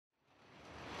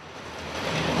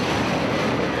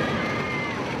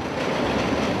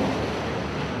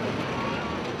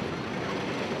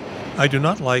I do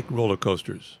not like roller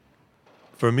coasters.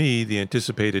 For me, the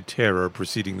anticipated terror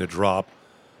preceding the drop,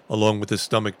 along with the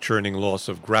stomach-churning loss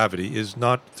of gravity, is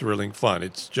not thrilling fun.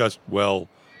 It's just, well,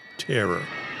 terror.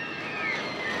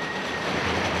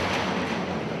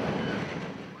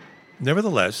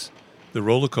 Nevertheless, the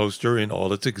roller coaster in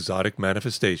all its exotic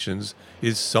manifestations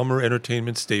is summer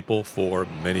entertainment staple for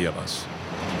many of us.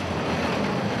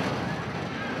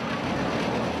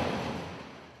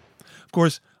 Of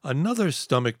course, another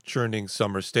stomach-churning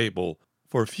summer staple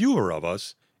for fewer of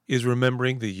us is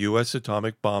remembering the U.S.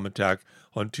 atomic bomb attack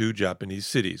on two Japanese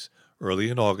cities early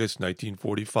in August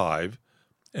 1945,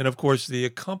 and of course the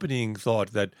accompanying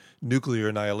thought that nuclear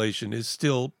annihilation is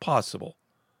still possible.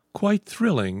 Quite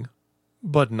thrilling,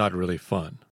 but not really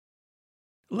fun.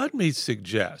 Let me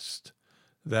suggest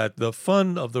that the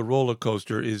fun of the roller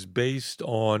coaster is based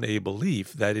on a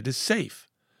belief that it is safe.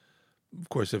 Of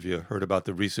course, have you heard about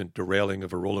the recent derailing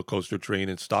of a roller coaster train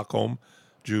in Stockholm,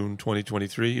 June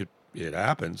 2023? It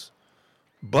happens.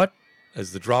 But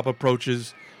as the drop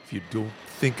approaches, if you don't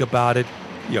think about it,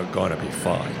 you're gonna be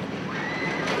fine.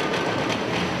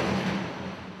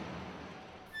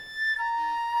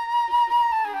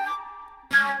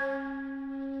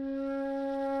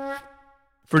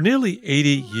 For nearly 80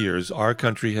 years, our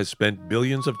country has spent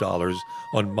billions of dollars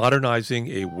on modernizing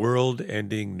a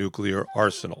world-ending nuclear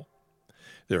arsenal.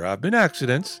 There have been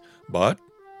accidents, but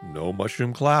no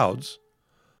mushroom clouds.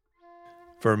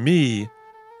 For me,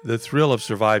 the thrill of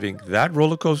surviving that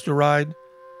roller coaster ride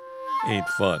ain't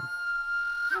fun.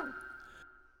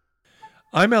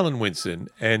 I'm Alan Winson,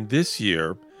 and this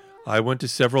year I went to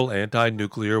several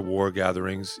anti-nuclear war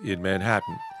gatherings in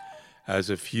Manhattan, as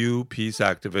a few peace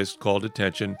activists called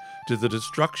attention to the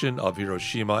destruction of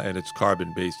Hiroshima and its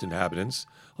carbon-based inhabitants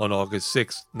on August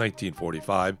 6,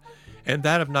 1945, and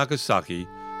that of Nagasaki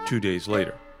 2 days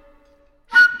later.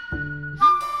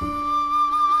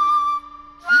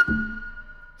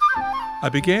 I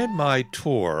began my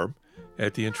tour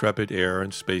at the Intrepid Air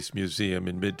and Space Museum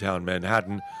in Midtown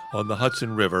Manhattan on the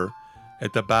Hudson River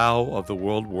at the bow of the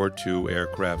World War II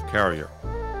aircraft carrier.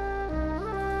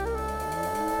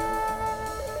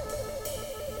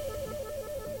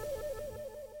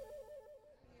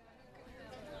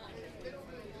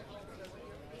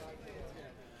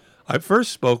 I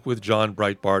first spoke with John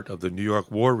Breitbart of the New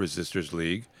York War Resisters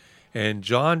League, and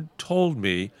John told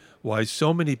me why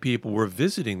so many people were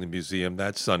visiting the museum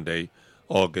that Sunday,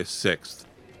 August 6th.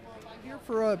 I'm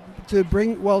here to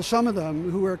bring, some of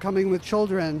them who are coming with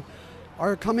children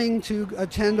are coming to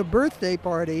attend a birthday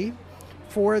party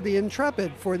for the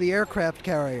Intrepid, for the aircraft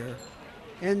carrier.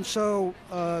 And so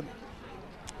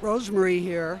Rosemary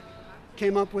here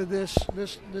came up with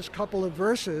this couple of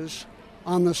verses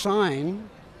on the sign.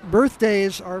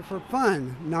 Birthdays are for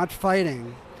fun, not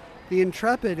fighting. The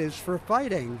Intrepid is for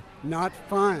fighting, not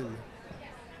fun.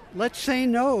 Let's say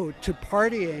no to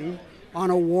partying on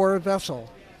a war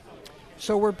vessel.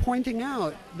 So we're pointing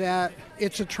out that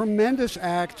it's a tremendous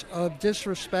act of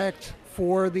disrespect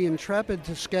for the Intrepid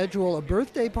to schedule a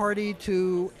birthday party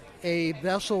to a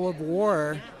vessel of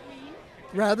war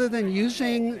rather than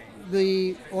using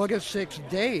the August 6th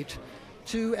date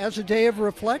as a day of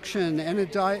reflection and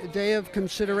a day of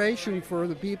consideration for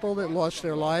the people that lost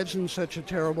their lives in such a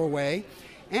terrible way.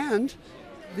 And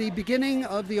the beginning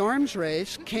of the arms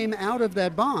race came out of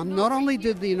that bomb. Not only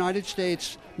did the United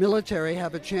States military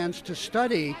have a chance to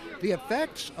study the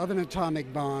effects of an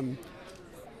atomic bomb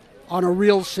on a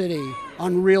real city,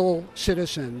 on real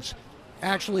citizens,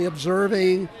 actually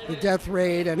observing the death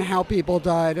rate and how people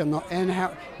died and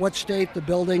what state the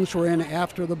buildings were in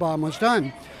after the bomb was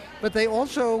done. But they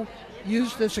also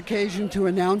used this occasion to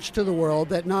announce to the world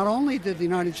that not only did the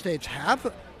United States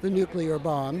have the nuclear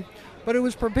bomb, but it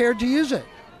was prepared to use it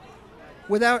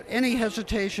without any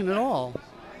hesitation at all,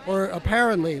 or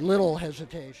apparently little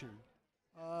hesitation.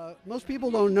 Most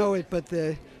people don't know it, but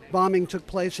the bombing took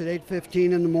place at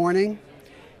 8:15 in the morning,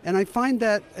 and I find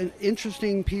that an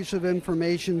interesting piece of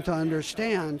information to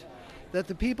understand, that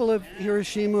the people of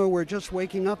Hiroshima were just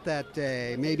waking up that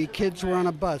day. Maybe kids were on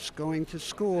a bus going to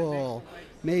school.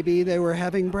 Maybe they were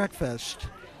having breakfast.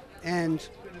 And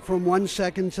from 1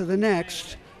 second to the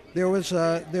next, there was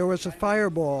a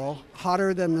fireball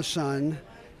hotter than the sun,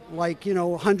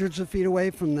 hundreds of feet away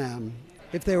from them.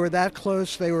 If they were that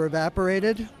close, they were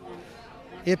evaporated.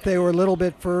 If they were a little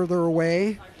bit further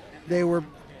away, they were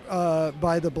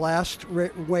by the blast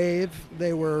wave,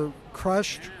 they were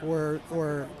crushed or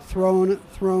thrown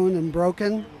and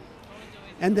broken.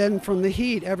 And then from the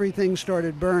heat, everything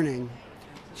started burning.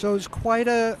 So it was quite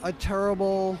a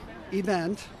terrible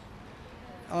event.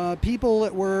 people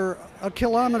that were a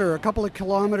couple of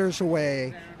kilometers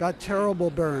away got terrible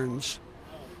burns.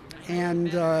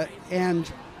 And the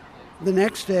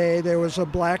next day there was a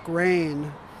black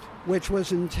rain, which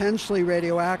was intensely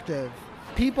radioactive.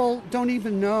 People don't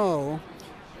even know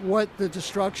what the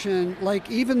destruction, like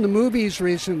even the movies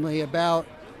recently about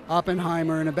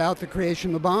Oppenheimer and about the creation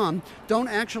of the bomb, don't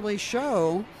actually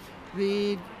show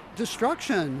the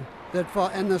destruction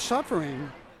and the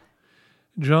suffering.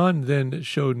 John then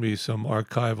showed me some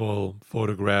archival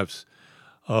photographs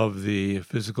of the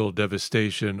physical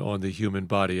devastation on the human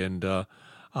body, and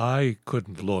I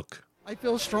couldn't look. I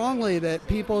feel strongly that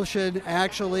people should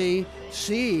actually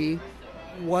see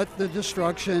what the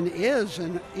destruction is.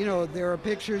 And, there are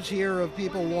pictures here of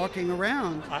people walking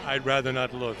around. I'd rather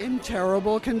not look. In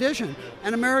terrible condition.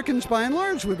 And Americans, by and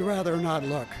large, would rather not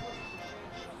look.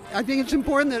 I think it's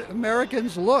important that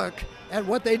Americans look at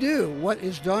what they do, what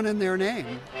is done in their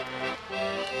name.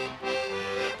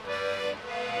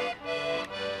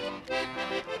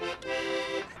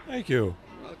 Thank you.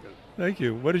 Welcome. Thank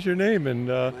you. What is your name? And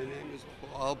My name is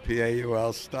Paul,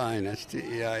 Paul Stein,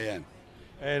 Stein.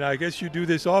 And I guess you do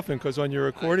this often because on your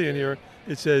accordion here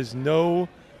it says no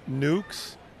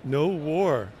nukes, no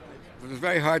war. It was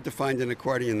very hard to find an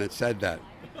accordion that said that.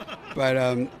 But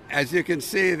as you can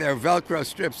see, they're Velcro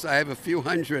strips. I have a few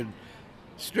hundred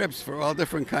strips for all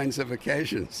different kinds of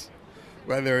occasions,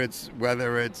 whether it's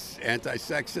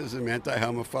anti-sexism,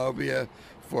 anti-homophobia,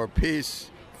 for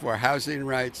peace, for housing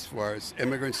rights, for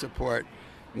immigrant support.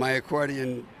 My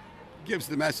accordion gives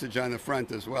the message on the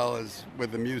front as well as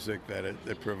with the music that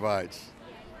it provides.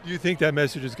 Do you think that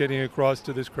message is getting across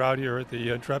to this crowd here at the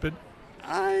Intrepid?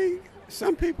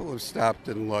 Some people have stopped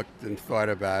and looked and thought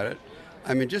about it.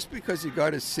 I mean, just because you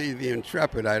go to see the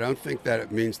Intrepid, I don't think that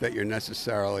it means that you're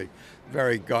necessarily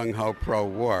very gung-ho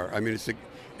pro-war. I mean,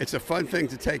 it's a fun thing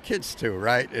to take kids to,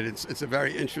 right? It's a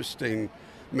very interesting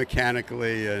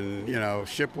mechanically and,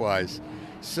 ship-wise.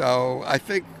 So I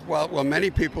think, well, many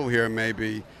people here may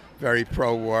be very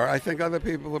pro-war. I think other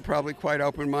people are probably quite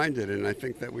open-minded, and I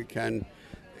think that we can,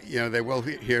 they will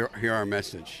hear our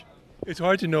message. It's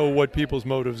hard to know what people's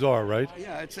motives are, right?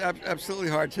 Yeah, it's absolutely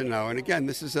hard to know. And again,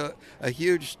 this is a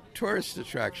huge tourist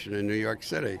attraction in New York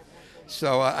City.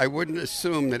 So I wouldn't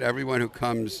assume that everyone who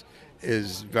comes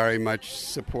is very much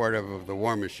supportive of the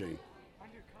war machine.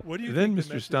 Then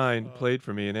Mr. Stein played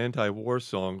for me an anti-war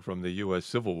song from the U.S.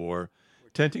 Civil War,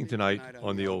 tenting tonight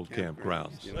on the old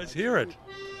campgrounds. Let's hear it.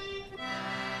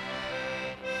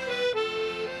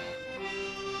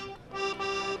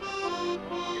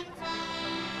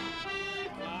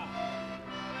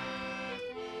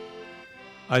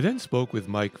 I then spoke with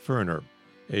Mike Ferner,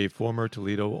 a former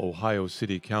Toledo, Ohio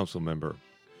City Council member.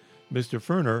 Mr.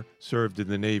 Ferner served in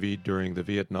the Navy during the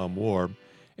Vietnam War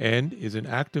and is an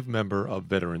active member of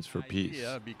Veterans for Peace.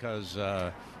 Yeah, because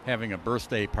having a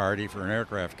birthday party for an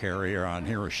aircraft carrier on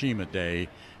Hiroshima Day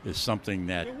is something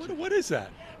that... What is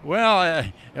that? Well,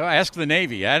 ask the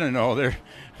Navy. I don't know.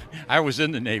 I was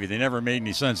in the Navy. They never made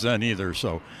any sense then either.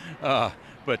 So,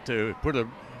 but to put a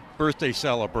birthday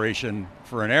celebration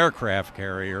for an aircraft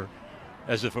carrier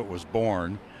as if it was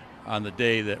born on the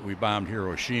day that we bombed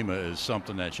Hiroshima is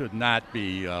something that should not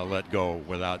be let go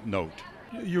without note.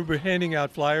 You were handing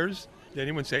out flyers. Did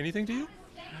anyone say anything to you?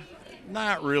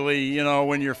 Not really.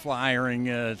 When you're flying,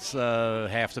 it's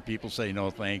half the people say no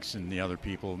thanks and the other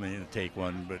people may take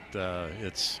one, but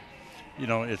it's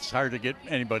hard to get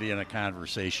anybody in a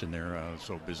conversation. They're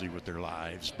so busy with their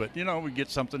lives. But, we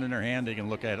get something in their hand, they can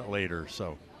look at it later,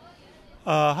 so...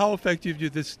 How effective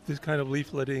do this kind of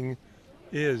leafleting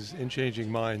is in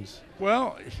changing minds?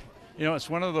 Well, it's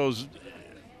one of those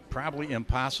probably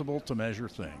impossible to measure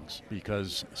things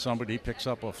because somebody picks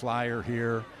up a flyer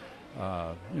here,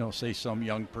 say some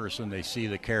young person, they see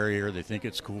the carrier, they think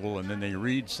it's cool, and then they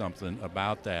read something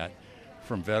about that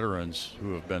from veterans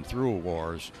who have been through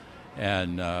wars,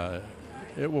 and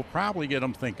it will probably get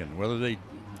them thinking. Whether they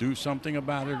do something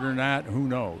about it or not, who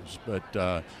knows,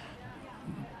 but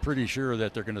pretty sure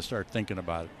that they're going to start thinking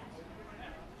about it.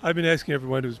 I've been asking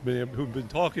everyone who's been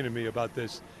talking to me about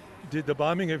this, did the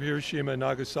bombing of Hiroshima and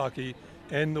Nagasaki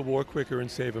end the war quicker and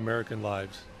save American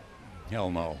lives? Hell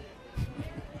no.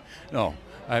 No.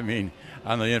 I mean,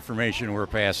 on the information we're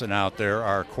passing out, there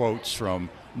are quotes from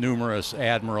numerous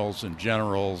admirals and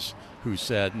generals who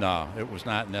said, no, it was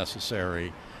not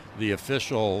necessary. The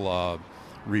official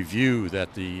review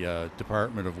that the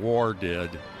Department of War did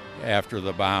after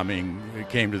the bombing, it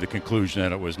came to the conclusion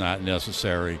that it was not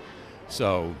necessary.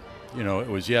 So, it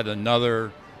was yet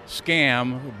another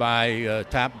scam by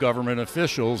top government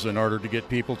officials in order to get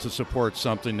people to support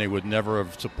something they would never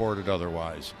have supported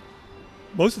otherwise.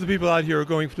 Most of the people out here are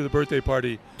going to the birthday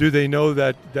party. Do they know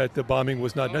that the bombing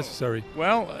was not necessary?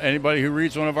 Well, anybody who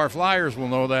reads one of our flyers will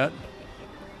know that.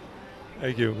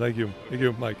 Thank you, Mike. Yeah, thank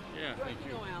you.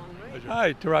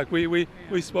 Hi, Tarak.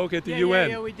 We spoke at the UN.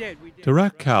 Yeah, we did.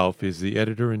 Tarak Kauf is the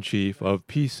editor-in-chief of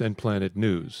Peace and Planet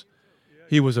News.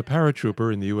 He was a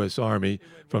paratrooper in the U.S. Army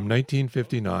from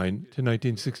 1959 to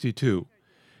 1962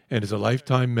 and is a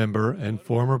lifetime member and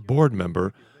former board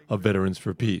member of Veterans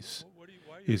for Peace.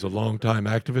 He's a longtime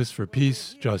activist for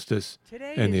peace, justice,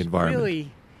 and the environment. Today is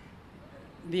really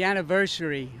the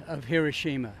anniversary of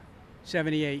Hiroshima,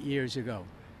 78 years ago.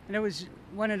 And it was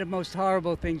one of the most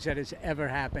horrible things that has ever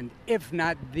happened, if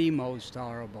not the most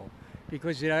horrible,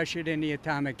 because it ushered in the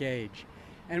atomic age.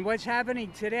 And what's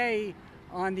happening today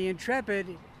on the Intrepid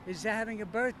is they're having a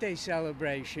birthday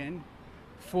celebration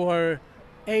for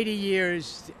 80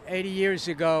 years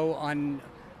ago on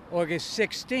August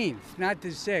 16th, not the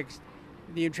 6th.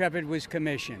 The Intrepid was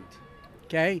commissioned,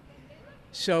 okay?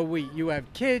 So you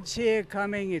have kids here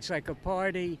coming, it's like a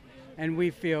party, and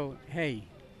we feel, hey,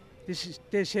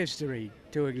 there's history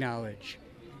to acknowledge.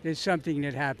 There's something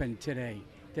that happened today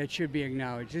that should be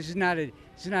acknowledged. It's not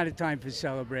a time for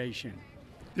celebration.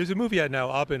 There's a movie out now,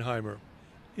 Oppenheimer.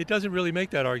 It doesn't really make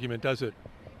that argument, does it?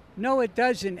 No, it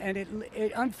doesn't, and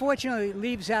it unfortunately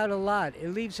leaves out a lot.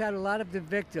 It leaves out a lot of the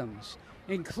victims,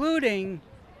 including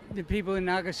the people in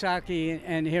Nagasaki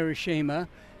and Hiroshima,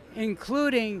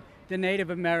 including the Native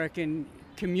American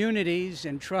communities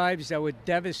and tribes that were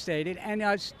devastated and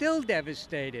are still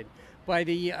devastated by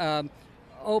the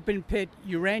open pit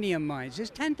uranium mines. There's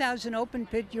 10,000 open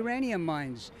pit uranium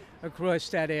mines across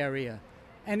that area,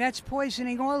 and that's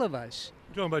poisoning all of us.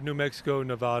 You're talking about New Mexico,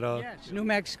 Nevada. Yes, New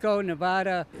Mexico,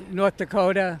 Nevada, North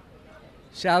Dakota,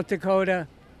 South Dakota,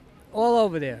 all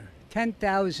over there,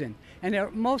 10,000. And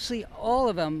they're mostly all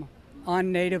of them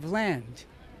on native land.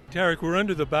 Tarek, we're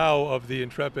under the bow of the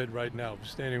Intrepid right now,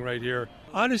 standing right here.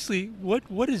 Honestly,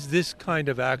 what is this kind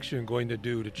of action going to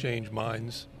do to change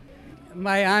minds?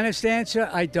 My honest answer,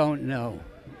 I don't know.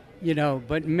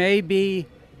 But maybe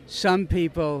some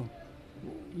people,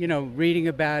 reading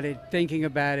about it, thinking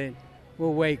about it,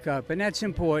 will wake up. And that's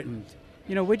important.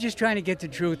 We're just trying to get the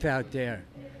truth out there.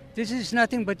 This is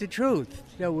nothing but the truth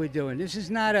that we're doing. This is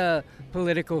not a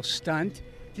political stunt.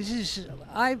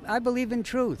 I believe in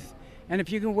truth. And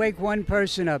if you can wake one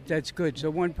person up, that's good. So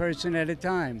one person at a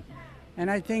time.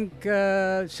 And I think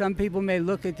some people may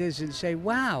look at this and say,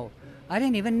 wow, I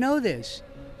didn't even know this.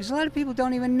 Because a lot of people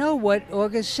don't even know what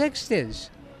August 6th is.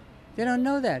 They don't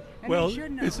know that. And well, they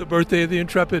should know. It's the birthday of the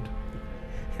Intrepid.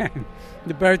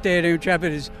 The birthday of the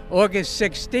Intrepid is August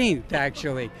 16th,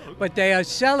 actually. But they are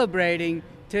celebrating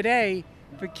today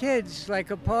for kids like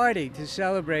a party to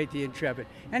celebrate the Intrepid.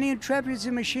 And the Intrepid is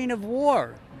a machine of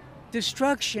war,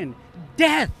 destruction,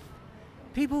 death.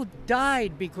 People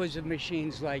died because of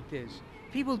machines like this.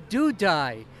 People do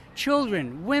die.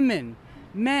 Children, women,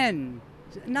 men,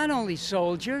 not only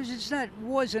soldiers.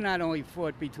 Wars are not only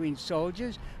fought between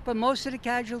soldiers, but most of the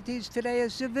casualties today are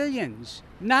civilians.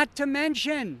 Not to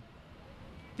mention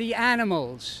the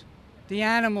animals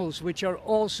which are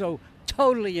also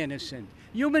totally innocent.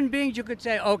 Human beings, you could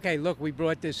say, okay, look, we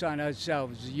brought this on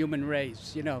ourselves, the human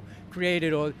race,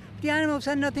 created all. The animals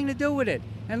had nothing to do with it.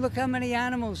 And look how many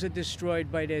animals are destroyed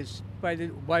by this,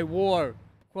 by war.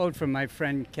 Quote from my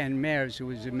friend Ken Mayers, who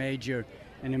was a major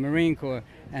in the Marine Corps,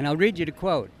 and I'll read you the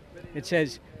quote. It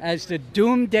says, as the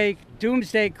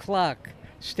doomsday clock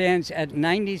stands at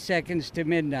 90 seconds to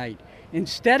midnight,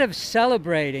 instead of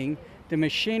celebrating the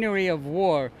machinery of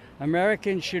war,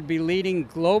 Americans should be leading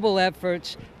global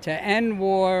efforts to end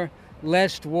war,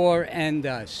 lest war end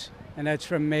us. And that's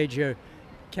from Major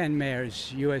Ken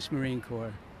Mayers, U.S. Marine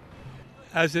Corps.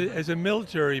 As a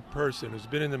military person who's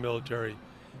been in the military,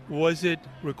 was it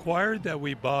required that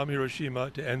we bomb Hiroshima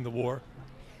to end the war?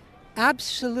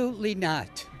 Absolutely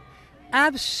not.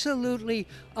 Absolutely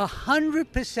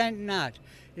 100% not.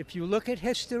 If you look at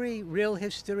history, real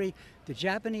history, the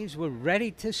Japanese were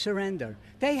ready to surrender.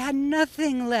 They had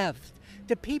nothing left.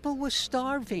 The people were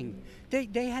starving.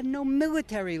 They had no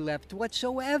military left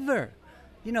whatsoever.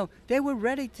 They were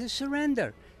ready to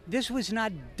surrender. This was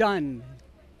not done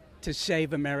to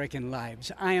save American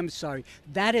lives. I am sorry.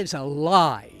 That is a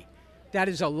lie. That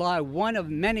is a lie, one of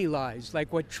many lies.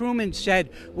 Like what Truman said,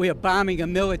 we are bombing a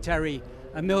military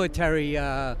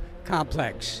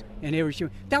complex in Hiroshima.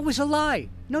 That was a lie.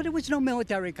 No, there was no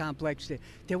military complex there.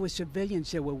 There were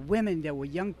civilians, there were women, there were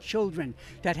young children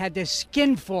that had their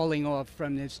skin falling off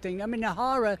from this thing. I mean, the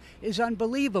horror is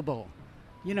unbelievable.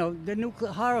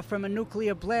 The horror from a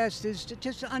nuclear blast is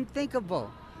just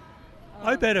unthinkable.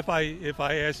 I bet if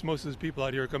I asked most of the people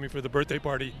out here coming for the birthday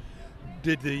party,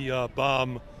 did the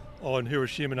bomb on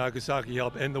Hiroshima and Nagasaki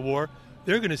help end the war?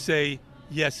 They're going to say,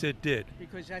 yes, it did.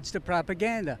 Because that's the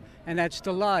propaganda, and that's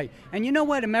the lie. And you know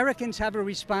what? Americans have a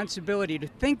responsibility to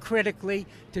think critically,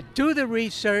 to do the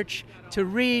research, to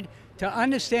read, to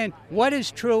understand what is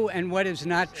true and what is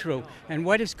not true. And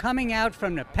what is coming out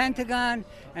from the Pentagon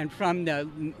and from the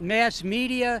mass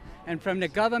media and from the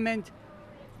government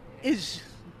is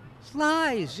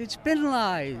lies. It's been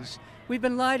lies. We've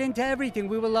been lied into everything.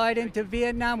 We were lied into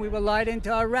Vietnam. We were lied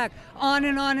into Iraq. On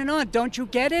and on and on. Don't you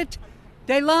get it?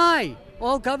 They lie.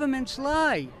 All governments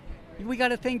lie. We got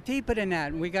to think deeper than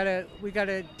that. We got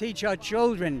to teach our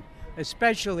children,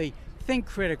 especially, think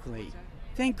critically.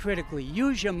 Think critically.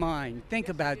 Use your mind. Think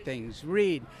about things.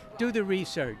 Read. Do the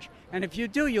research. And if you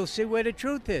do, you'll see where the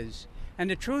truth is. And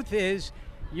the truth is,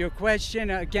 your question,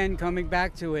 again, coming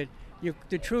back to it,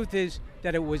 the truth is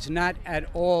that it was not at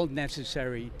all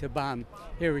necessary to bomb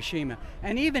Hiroshima.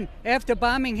 And even after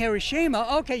bombing Hiroshima,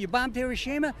 okay, you bombed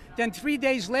Hiroshima, then 3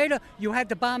 days later you had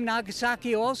to bomb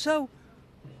Nagasaki also?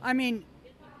 I mean,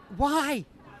 why?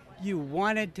 You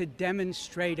wanted to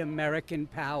demonstrate American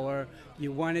power.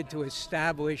 You wanted to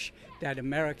establish that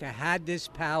America had this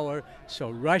power,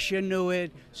 so Russia knew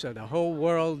it, so the whole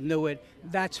world knew it.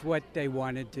 That's what they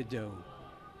wanted to do.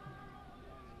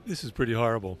 This is pretty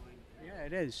horrible. Yeah,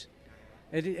 it is.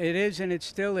 It is, and it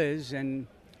still is, and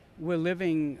we're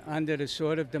living under the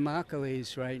sword of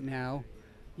Damocles right now,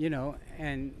 you know,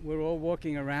 and we're all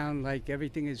walking around like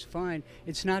everything is fine.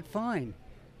 It's not fine.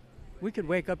 We could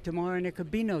wake up tomorrow and there could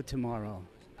be no tomorrow.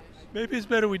 Maybe it's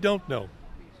better we don't know.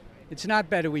 It's not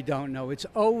better we don't know. It's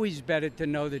always better to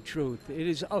know the truth. It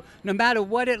is, no matter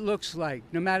what it looks like,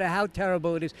 no matter how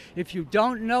terrible it is, if you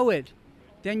don't know it,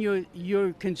 then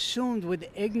you're consumed with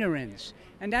ignorance.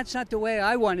 And that's not the way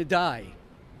I want to die.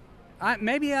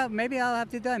 Maybe I'll have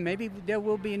to die. Maybe there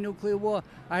will be a nuclear war.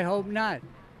 I hope not.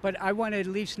 But I want to at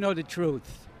least know the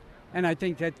truth. And I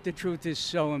think that the truth is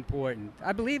so important.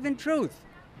 I believe in truth.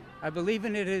 I believe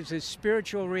in it as a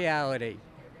spiritual reality.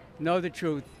 Know the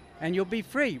truth, and you'll be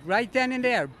free right then and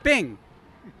there. Bing!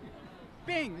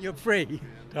 Bing, you're free.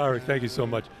 Tarek, thank you so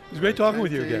much. It was great talking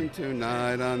with you again.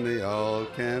 Tonight on the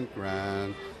old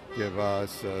campground, give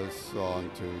us a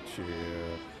song to cheer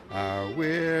our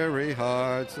weary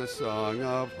hearts, a song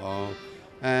of home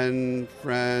and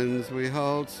friends we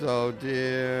hold so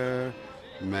dear.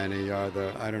 Many are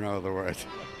the, I don't know the words.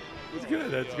 That's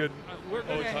good, that's good. We're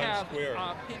going to have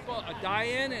people, a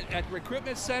die-in at the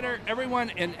recruitment center,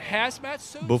 everyone in hazmat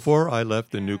suits. Before I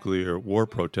left the nuclear war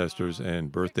protesters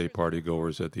and birthday party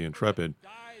goers at the Intrepid,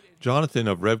 Jonathan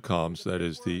of Revcoms, that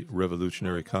is the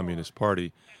Revolutionary Communist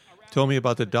Party, told me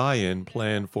about the die-in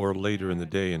planned for later in the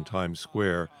day in Times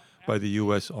Square by the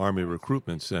U.S. Army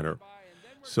Recruitment Center.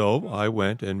 So I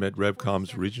went and met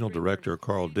Revcom's regional director,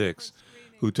 Carl Dix,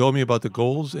 who told me about the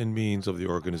goals and means of the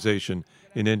organization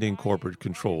in ending corporate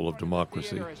control of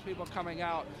democracy. There's people coming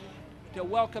out to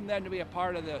welcome them to be a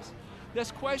part of this.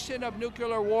 This question of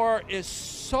nuclear war is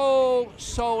so,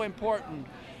 so important.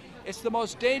 It's the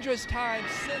most dangerous time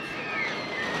since...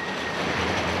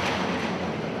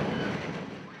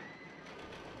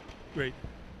 Great.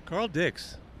 Carl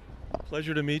Dix,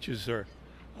 pleasure to meet you, sir.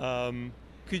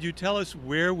 Could you tell us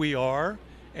where we are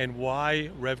and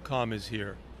why Revcom is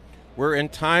here? We're in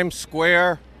Times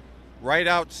Square, right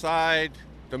outside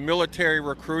the Military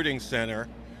Recruiting Center,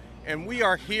 and we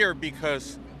are here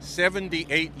because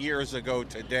 78 years ago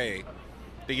today,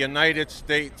 the United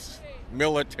States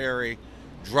military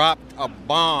dropped a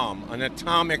bomb, an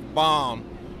atomic bomb,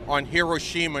 on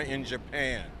Hiroshima in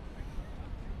Japan,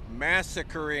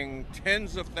 massacring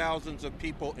tens of thousands of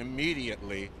people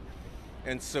immediately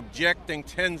and subjecting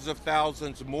tens of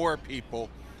thousands more people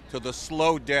to the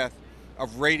slow death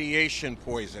of radiation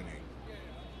poisoning.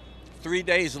 3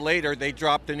 days later, they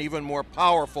dropped an even more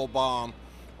powerful bomb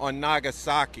on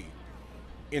Nagasaki,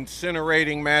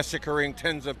 incinerating, massacring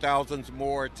tens of thousands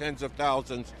more, tens of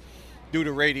thousands due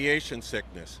to radiation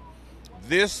sickness.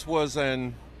 This was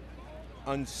an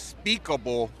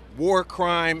unspeakable war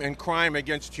crime and crime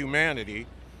against humanity,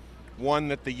 one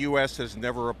that the U.S. has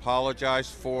never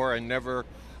apologized for and never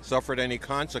suffered any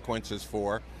consequences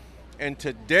for. And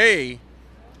today,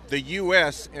 the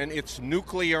U.S. and its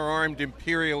nuclear-armed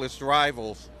imperialist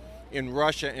rivals in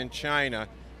Russia and China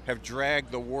have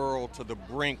dragged the world to the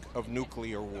brink of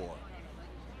nuclear war.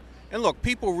 And look,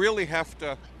 people really have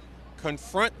to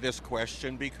confront this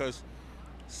question because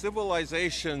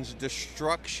civilization's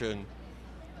destruction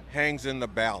hangs in the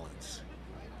balance.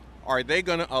 Are they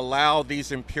going to allow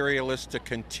these imperialists to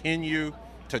continue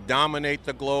to dominate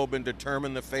the globe and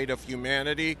determine the fate of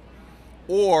humanity?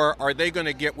 Or are they going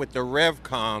to get with the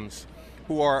Revcoms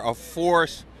who are a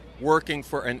force working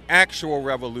for an actual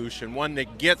revolution, one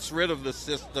that gets rid of the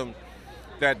system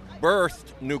that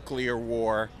birthed nuclear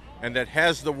war and that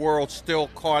has the world still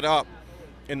caught up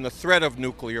in the threat of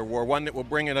nuclear war, one that will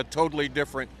bring in a totally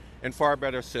different and far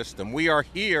better system. We are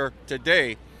here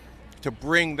today to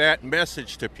bring that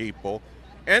message to people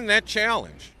and that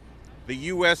challenge. The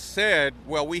U.S. said,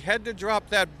 well, we had to drop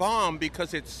that bomb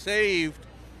because it saved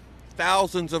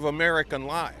thousands of American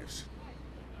lives.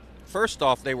 First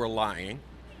off, they were lying.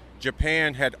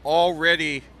 Japan had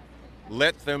already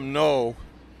let them know,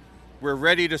 we're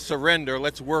ready to surrender,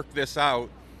 let's work this out.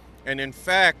 And in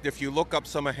fact, if you look up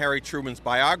some of Harry Truman's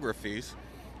biographies,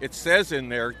 it says in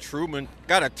there, Truman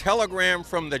got a telegram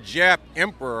from the Jap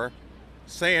emperor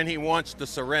saying he wants to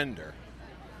surrender.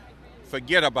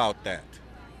 Forget about that,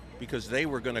 because they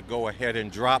were going to go ahead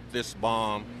and drop this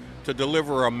bomb to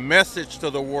deliver a message to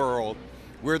the world.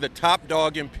 We're the top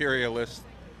dog imperialists.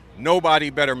 Nobody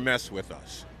better mess with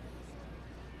us.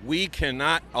 We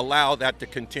cannot allow that to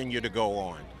continue to go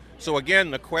on. So again,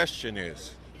 the question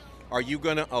is, are you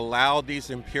going to allow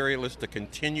these imperialists to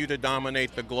continue to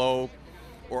dominate the globe,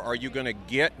 or are you going to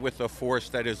get with a force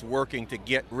that is working to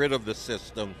get rid of the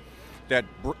system that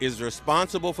is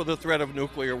responsible for the threat of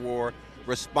nuclear war,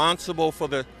 responsible for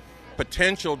the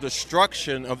potential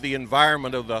destruction of the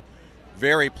environment of the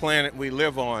very planet we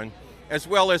live on, as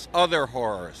well as other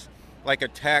horrors, like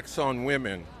attacks on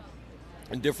women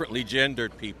and differently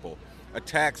gendered people,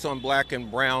 attacks on black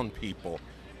and brown people,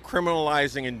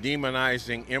 criminalizing and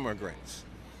demonizing immigrants.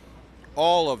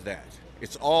 All of that,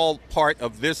 it's all part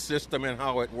of this system and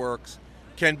how it works,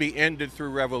 can be ended through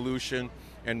revolution,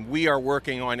 and we are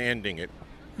working on ending it.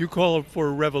 You call for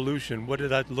a revolution. What did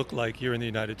that look like here in the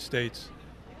United States?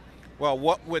 Well,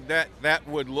 what would that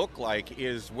would look like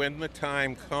is when the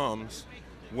time comes,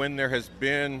 when there has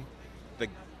been the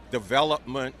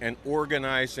development and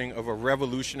organizing of a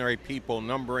revolutionary people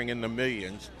numbering in the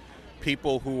millions,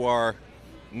 people who are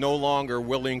no longer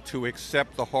willing to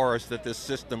accept the horrors that this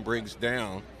system brings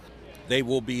down. They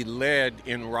will be led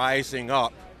in rising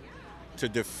up to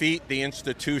defeat the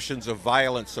institutions of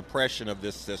violent suppression of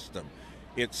this system.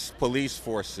 Its police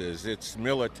forces, its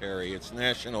military, its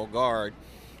National Guard,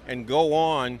 and go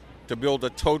on to build a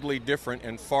totally different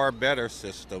and far better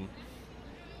system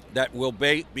that will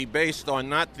be based on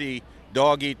not the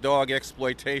dog-eat-dog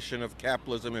exploitation of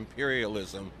capitalism,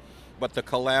 imperialism, but the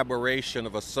collaboration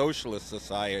of a socialist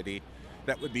society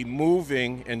that would be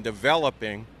moving and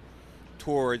developing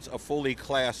towards a fully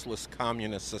classless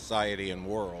communist society and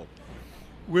world.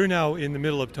 We're now in the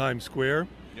middle of Times Square.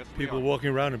 Yes, People walking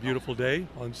around, a beautiful day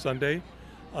on Sunday.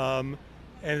 And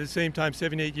at the same time,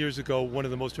 78 years ago, one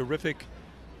of the most horrific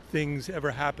things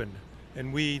ever happened.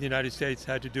 And we, the United States,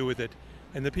 had to do with it.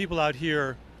 And the people out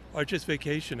here are just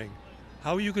vacationing.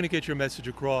 How are you going to get your message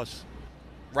across?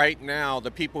 Right now,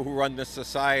 the people who run this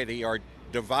society are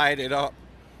divided up,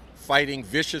 fighting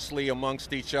viciously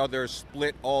amongst each other,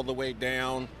 split all the way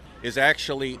down, is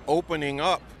actually opening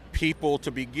up people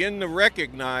to begin to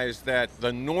recognize that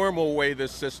the normal way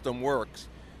this system works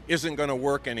isn't going to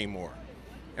work anymore.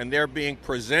 And they're being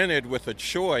presented with a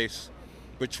choice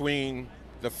between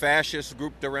the fascists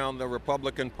grouped around the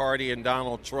Republican Party and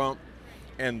Donald Trump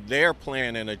and their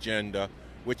plan and agenda,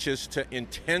 which is to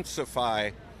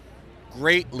intensify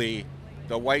greatly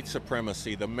the white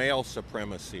supremacy, the male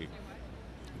supremacy,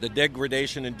 the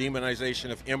degradation and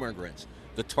demonization of immigrants,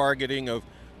 the targeting of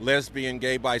lesbian,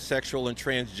 gay, bisexual, and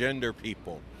transgender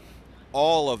people.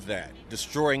 All of that,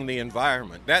 destroying the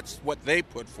environment. That's what they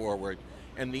put forward.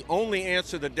 And the only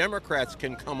answer the Democrats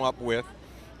can come up with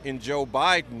in Joe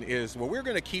Biden is, well, we're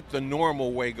going to keep the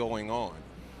normal way going on.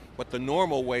 But the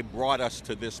normal way brought us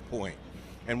to this point.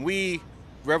 And we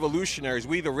revolutionaries,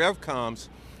 we the RevComs,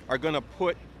 are going to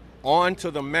put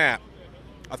onto the map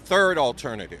a third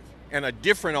alternative, and a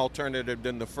different alternative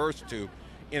than the first two,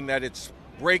 in that it's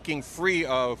breaking free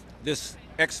of this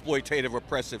exploitative,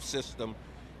 oppressive system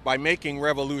by making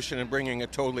revolution and bringing a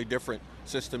totally different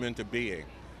system into being.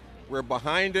 We're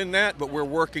behind in that, but we're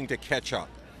working to catch up.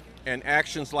 And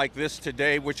actions like this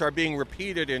today, which are being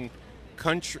repeated in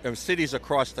cities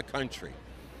across the country.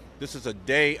 This is a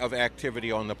day of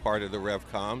activity on the part of the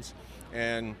RevComs,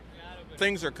 and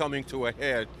things are coming to a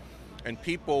head, and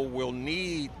people will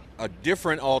need a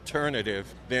different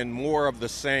alternative than more of the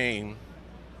same,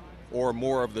 or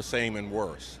more of the same and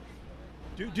worse.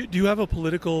 Do you have a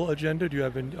political agenda?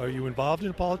 Are you involved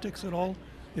in politics at all?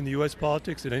 In the U.S.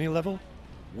 politics at any level?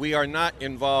 We are not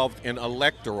involved in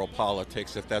electoral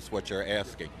politics, if that's what you're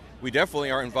asking. We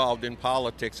definitely are involved in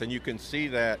politics, and you can see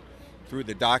that through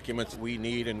the documents we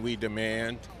need and we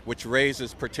demand, which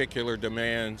raises particular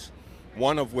demands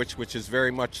one of which is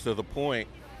very much to the point,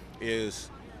 is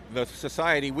the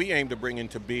society we aim to bring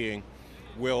into being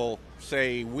will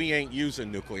say we ain't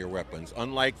using nuclear weapons,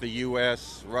 unlike the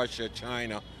U.S., Russia,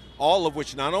 China, all of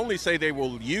which not only say they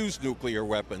will use nuclear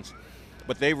weapons,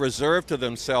 but they reserve to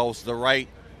themselves the right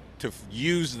to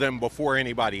use them before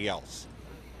anybody else.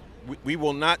 We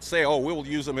will not say, oh, we'll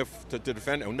use them to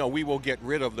defend them. No, we will get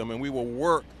rid of them, and we will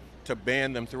work to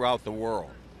ban them throughout the world.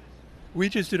 We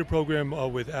just did a program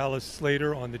with Alice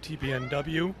Slater on the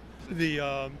TPNW,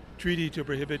 the treaty to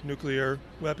prohibit nuclear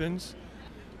weapons.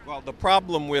 Well, the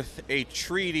problem with a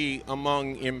treaty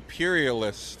among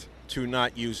imperialists to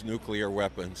not use nuclear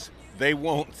weapons, they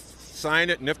won't sign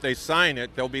it, and if they sign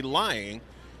it, they'll be lying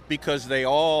because they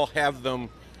all have them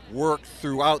work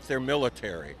throughout their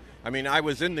military. I mean, I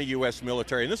was in the U.S.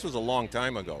 military, and this was a long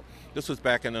time ago. This was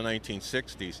back in the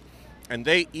 1960s. And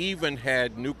they even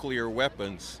had nuclear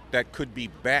weapons that could be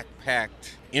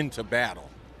backpacked into battle.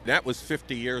 That was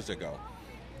 50 years ago.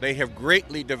 They have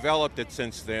greatly developed it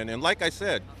since then. And like I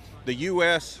said, the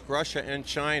U.S., Russia, and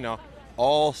China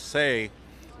all say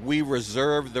we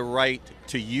reserve the right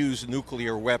to use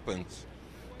nuclear weapons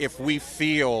if we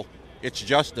feel it's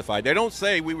justified. They don't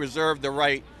say we reserve the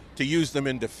right to use them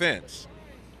in defense.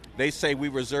 They say we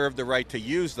reserve the right to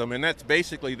use them, and that's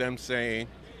basically them saying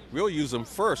we'll use them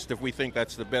first if we think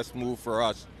that's the best move for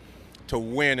us to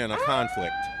win in a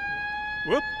conflict.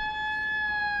 Whoop.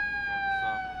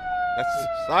 That's the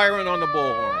siren on the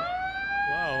bullhorn.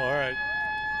 Wow, all right.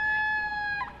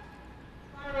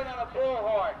 Siren on a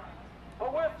bullhorn.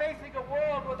 But we're facing a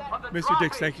world without Mr.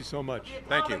 Dix, thank you so much.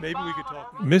 Thank you. Maybe we could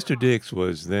talk. Mr. Dix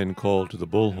was then called to the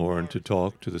bullhorn to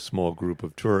talk to the small group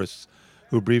of tourists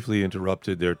who briefly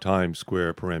interrupted their Times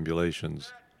Square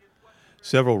perambulations.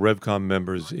 Several Revcom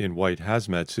members in white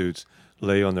hazmat suits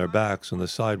lay on their backs on the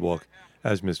sidewalk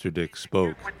as Mr. Dix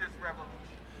spoke.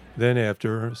 Then,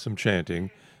 after some chanting,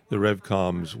 the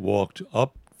Revcoms walked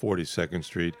up 42nd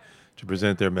Street to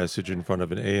present their message in front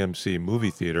of an AMC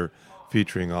movie theater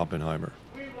featuring Oppenheimer.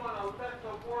 We want to let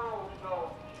the world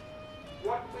know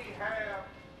what we have.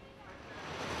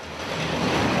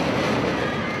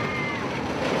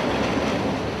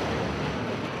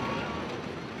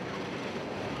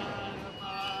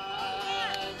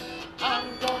 I'm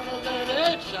gonna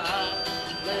let it shine,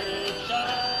 let it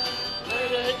shine,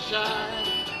 let it shine,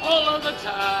 all of the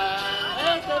time.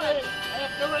 Anthony,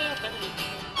 after Anthony.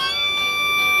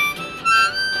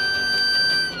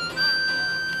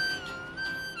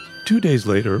 2 days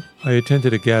later, I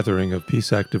attended a gathering of peace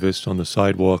activists on the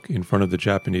sidewalk in front of the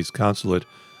Japanese consulate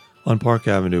on Park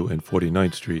Avenue and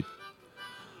 49th Street.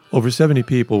 Over 70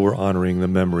 people were honoring the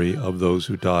memory of those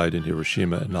who died in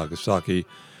Hiroshima and Nagasaki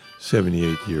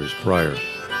 78 years prior.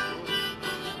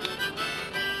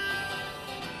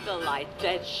 The light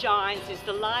that shines is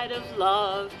the light of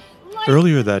love.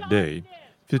 Earlier that day,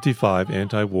 55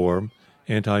 anti-war,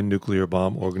 anti-nuclear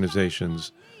bomb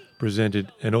organizations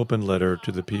presented an open letter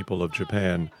to the people of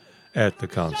Japan at the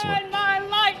consulate. Shine my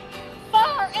light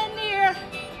far and near.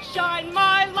 Shine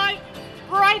my light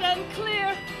bright and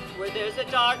clear. Where there's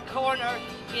a dark corner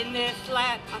in this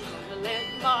land, I'm gonna let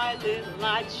my little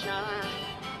light shine.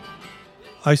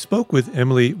 I spoke with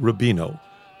Emily Rubino,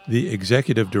 the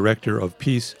executive director of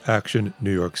Peace Action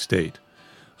New York State,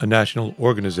 a national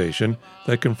organization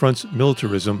that confronts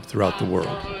militarism throughout the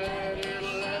world.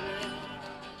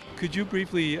 Could you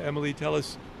briefly, Emily, tell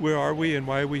us where are we and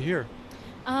why are we here?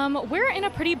 We're in a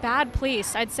pretty bad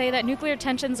place. I'd say that nuclear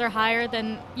tensions are higher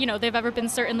than, they've ever been,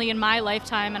 certainly in my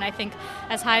lifetime, and I think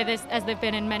as high as they've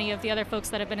been in many of the other folks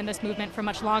that have been in this movement for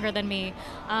much longer than me.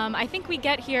 I think we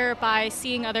get here by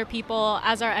seeing other people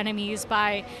as our enemies,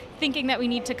 by thinking that we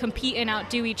need to compete and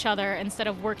outdo each other instead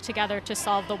of work together to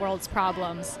solve the world's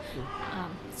problems.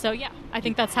 I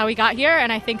think that's how we got here,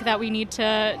 and I think that we need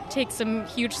to take some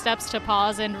huge steps to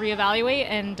pause and reevaluate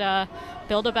and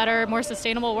build a better, more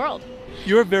sustainable world.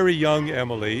 You're very young,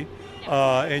 Emily,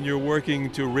 and you're working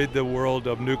to rid the world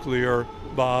of nuclear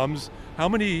bombs. How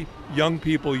many young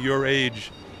people your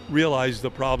age realize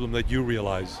the problem that you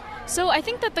realize? So I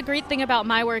think that the great thing about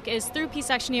my work is through Peace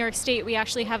Action New York State, we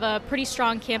actually have a pretty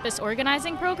strong campus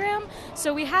organizing program.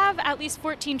 So we have at least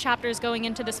 14 chapters going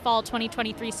into this fall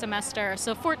 2023 semester.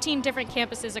 So 14 different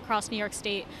campuses across New York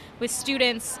State with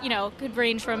students, could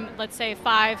range from, let's say,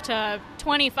 5 to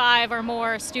 25 or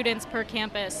more students per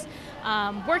campus,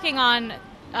 working on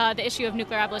the issue of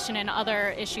nuclear abolition and other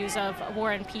issues of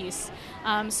war and peace.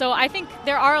 So I think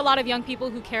there are a lot of young people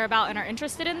who care about and are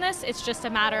interested in this. It's just a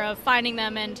matter of finding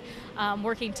them and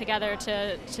working together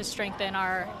to strengthen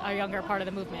our younger part of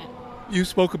the movement. You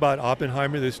spoke about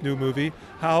Oppenheimer, this new movie.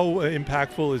 How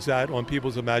impactful is that on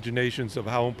people's imaginations of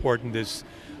how important this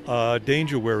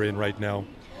danger we're in right now?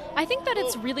 I think that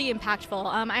it's really impactful.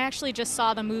 I actually just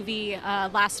saw the movie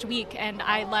last week, and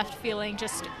I left feeling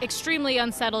just extremely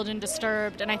unsettled and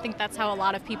disturbed, and I think that's how a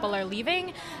lot of people are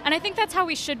leaving, and I think that's how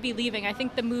we should be leaving. I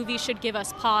think the movie should give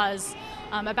us pause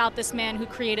about this man who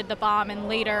created the bomb and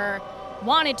later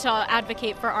wanted to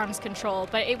advocate for arms control,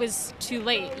 but it was too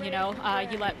late,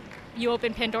 you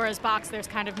open Pandora's box, there's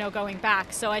kind of no going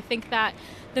back. So I think that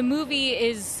the movie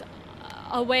is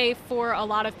a way for a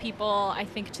lot of people, I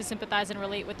think, to sympathize and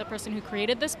relate with the person who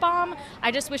created this bomb.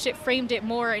 I just wish it framed it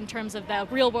more in terms of the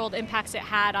real-world impacts it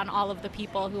had on all of the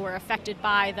people who were affected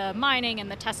by the mining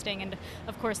and the testing and,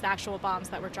 of course, the actual bombs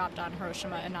that were dropped on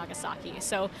Hiroshima and Nagasaki.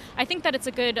 So I think that it's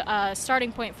a good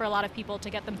starting point for a lot of people to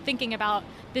get them thinking about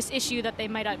this issue that they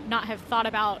might not have thought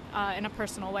about in a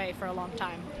personal way for a long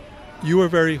time. You are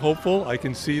very hopeful. I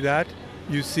can see that.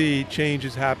 You see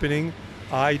changes happening.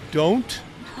 I don't.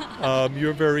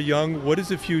 You're very young. What does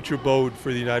the future bode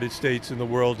for the United States and the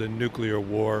world in nuclear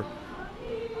war?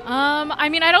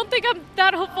 I don't think I'm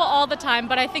that hopeful all the time,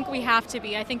 but I think we have to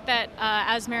be. I think that,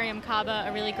 as Mariam Kaba,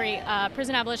 a really great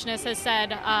prison abolitionist, has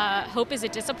said, hope is a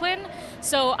discipline.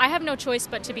 So I have no choice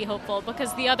but to be hopeful,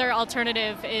 because the other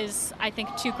alternative is, I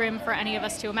think, too grim for any of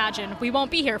us to imagine. We won't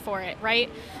be here for it,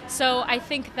 right? So I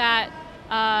think that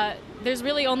there's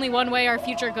really only one way our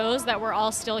future goes, that we're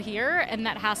all still here, and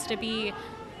that has to be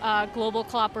global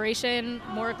cooperation,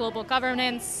 more global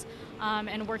governance,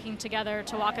 and working together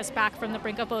to walk us back from the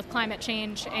brink of both climate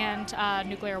change and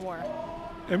nuclear war.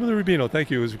 Emily Rubino,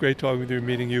 thank you. It was great talking with you,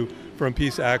 meeting you from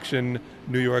Peace Action,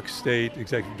 New York State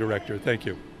Executive Director. Thank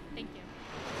you. Thank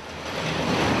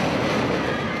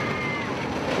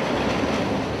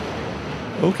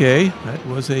you. Okay, that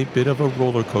was a bit of a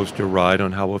roller coaster ride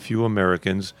on how a few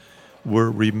Americans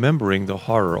were remembering the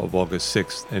horror of August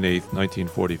 6th and 8th,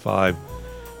 1945,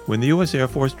 when the U.S. Air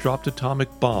Force dropped atomic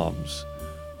bombs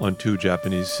on 2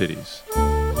 Japanese cities.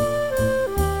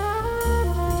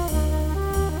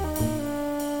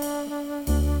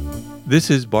 This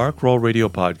is Bar Crawl Radio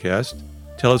Podcast.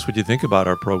 Tell us what you think about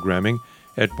our programming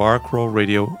at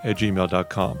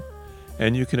barcrawlradio@gmail.com.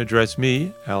 And you can address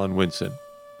me, Alan Winson.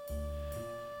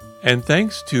 And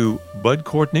thanks to Bud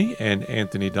Courtney and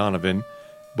Anthony Donovan,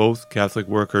 both Catholic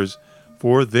workers,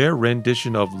 for their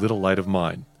rendition of Little Light of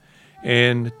Mine,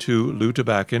 and to Lou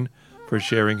Tabakin for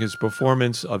sharing his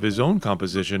performance of his own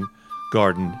composition,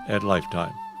 Garden at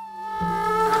Lifetime.